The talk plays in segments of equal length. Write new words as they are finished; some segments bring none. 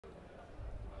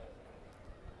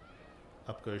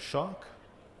Up goes Shark.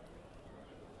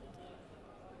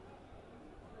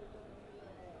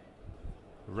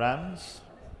 Rams.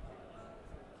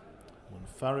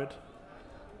 Munfarid.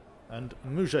 And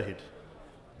Mujahid.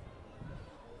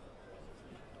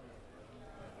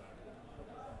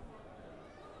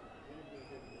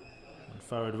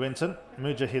 Munfarid Winton.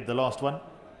 Mujahid the last one.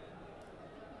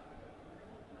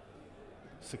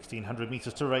 1600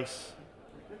 meters to race.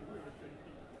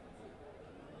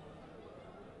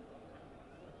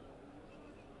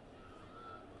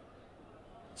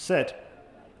 Set.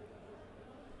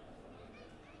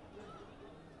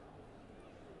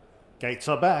 Gates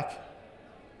are back.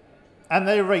 And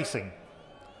they're racing.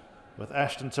 With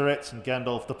Ashton Tourette's and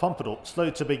Gandalf the Pompadour slow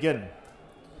to begin.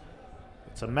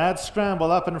 It's a mad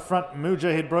scramble up in front.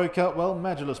 Mujahid broke out well.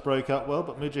 Magulus broke out well,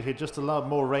 but Mujahid just allowed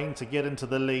more rain to get into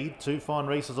the lead. Tufan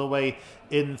races away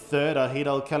in third. Ahid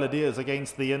Al-Khaladir is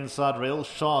against the inside rail.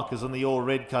 Shark is in the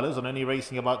all-red colours and only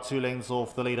racing about 2 lengths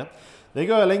off the leader. They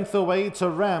go a length away to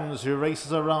Rams, who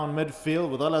races around midfield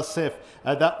with Al-Asif.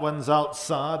 That one's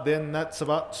outside. Then that's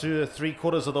about 2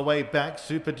 3/4 of the way back.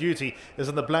 Super Duty is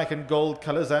in the black and gold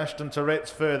colours. Ashton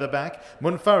Tourette's further back.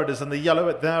 Munfarid is in the yellow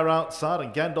at their outside.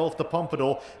 And Gandalf the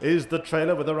Pompadour is the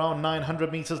trailer with around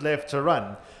 900 metres left to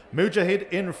run. Mujahid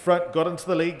in front, got into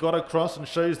the lead, got across and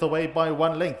shows the way by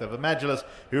 1 length over Magulus,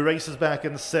 who races back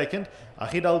in second.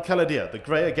 Ahid Al-Khaladir, the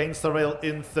grey against the rail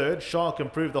in third. Shark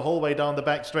improved the whole way down the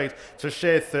back straight to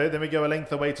share third. Then we go a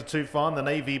length away to Tufan, the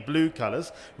navy blue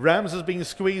colours. Rams has been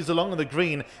squeezed along in the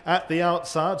green at the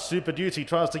outside. Super Duty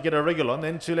tries to get a wriggle on.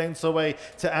 Then 2 lengths away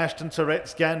to Ashton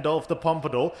Tourette's, Gandalf the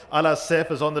Pompadour.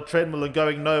 Al-Asif is on the treadmill and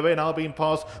going nowhere, now being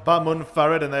passed by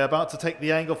Munfarid, and they're about to take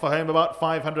the angle for home about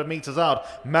 500 metres out.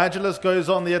 Magulus goes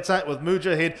on the attack with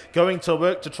Mujahid going to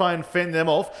work to try and fend them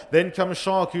off. Then comes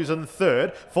Shark, who's in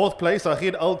third. Fourth place,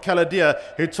 Ahid Al-Khaladir,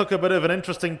 who took a bit of an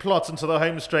interesting plot into the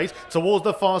home straight. Towards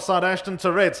the far side, Ashton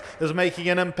Tourette's is making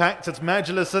an impact. It's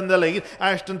Magulus in the lead.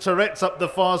 Ashton Tourette's up the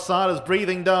far side, is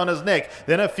breathing down his neck.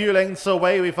 Then a few lengths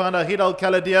away, we find Ahid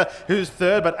Al-Khaladir, who's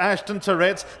third, but Ashton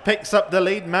Tourette's picks up the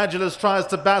lead. Magulus tries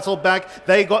to battle back.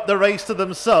 They got the race to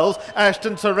themselves.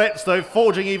 Ashton Tourette's, though,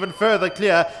 forging even further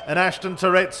clear, and Ashton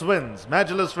Tourette's wins.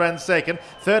 Magulus ran second.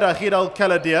 Third, Ahid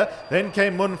Al-Khaladir. Then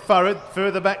came Munfarid,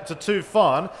 further back to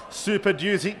Tufan. Super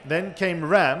Duty. Then came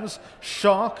Rams,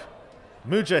 Shark,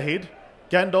 Mujahid,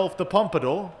 Gandalf the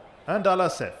Pompadour, and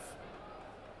Al-Asif.